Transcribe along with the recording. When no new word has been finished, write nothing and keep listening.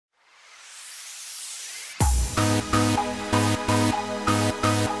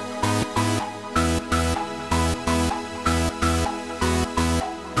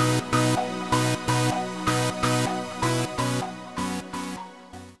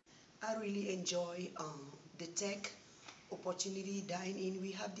I really enjoy the tech opportunity dine-in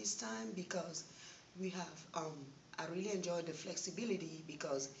we have this time because we have, I really enjoy the flexibility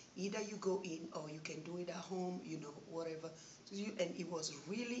because either you go in or you can do it at home, you know, whatever. And it was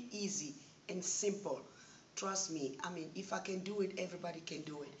really easy and simple. Trust me, I mean, if I can do it, everybody can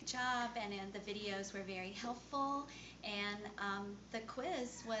do it. Job and the videos were very helpful, and the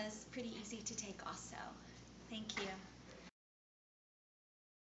quiz was pretty easy to take also. Thank you.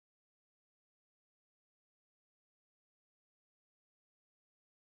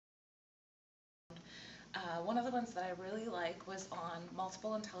 One of the ones that I really like was on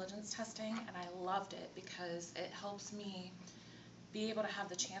multiple intelligence testing, and I loved it because it helps me be able to have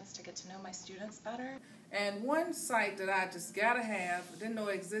the chance to get to know my students better. And one site that I just gotta have, didn't know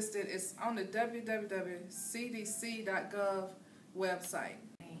existed, is on the www.cdc.gov website.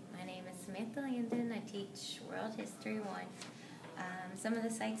 My name is Samantha Landon. I teach World History 1. Some of the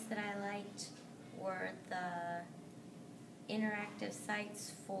sites that I liked were the interactive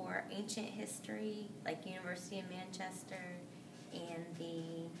sites for ancient history, like University of Manchester and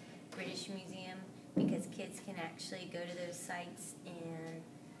the British Museum, because kids can actually go to those sites and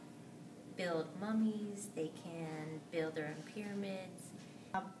build mummies, they can build their own pyramids.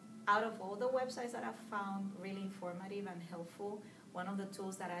 Out of all the websites that I've found really informative and helpful, one of the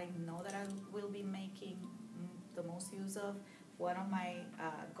tools that I know that I will be making the most use of, one of my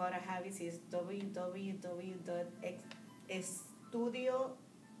gotta haves is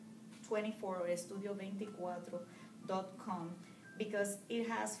www.estudio24 or estudio24.com, because it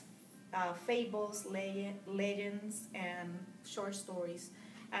has fables, legends, and short stories,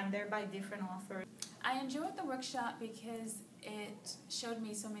 and they're by different authors. I enjoyed the workshop because it showed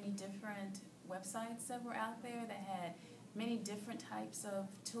me so many different websites that were out there that had many different types of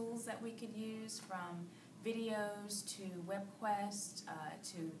tools that we could use, from videos to WebQuest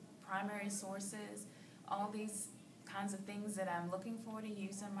to primary sources, all these kinds of things that I'm looking forward to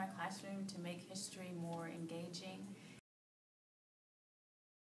use in my classroom to make history more engaging.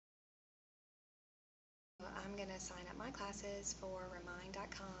 I'm going to sign up my classes for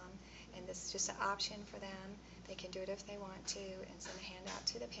Remind.com, and this is just an option for them. They can do it if they want to and send a handout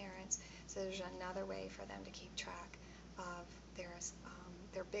to the parents. So there's another way for them to keep track of their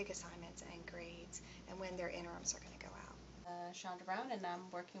big assignments and grades and when their interims are going to go out. Chandra Brown, and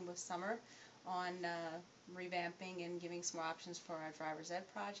I'm working with Summer on revamping and giving some more options for our driver's ed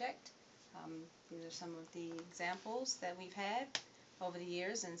project. These are some of the examples that we've had over the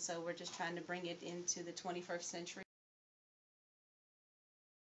years, and so we're just trying to bring it into the 21st century.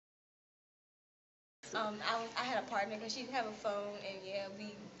 I had a partner because she didn't have a phone, and yeah,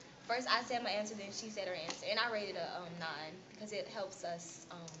 first I said my answer, then she said her answer, and I rated a 9 because it helps us,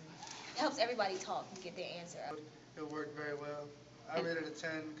 it helps everybody talk and get their answer out. It worked very well. I rated a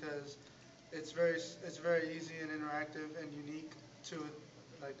 10 because it's very easy and interactive and unique to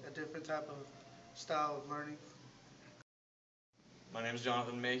like a different type of style of learning. My name is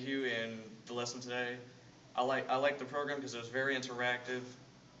Jonathan Mayhew, and the lesson today, I like the program because it was very interactive.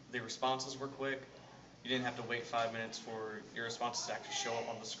 The responses were quick. You didn't have to wait 5 minutes for your responses to actually show up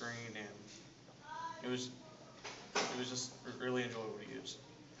on the screen, and it was just really enjoyable to use.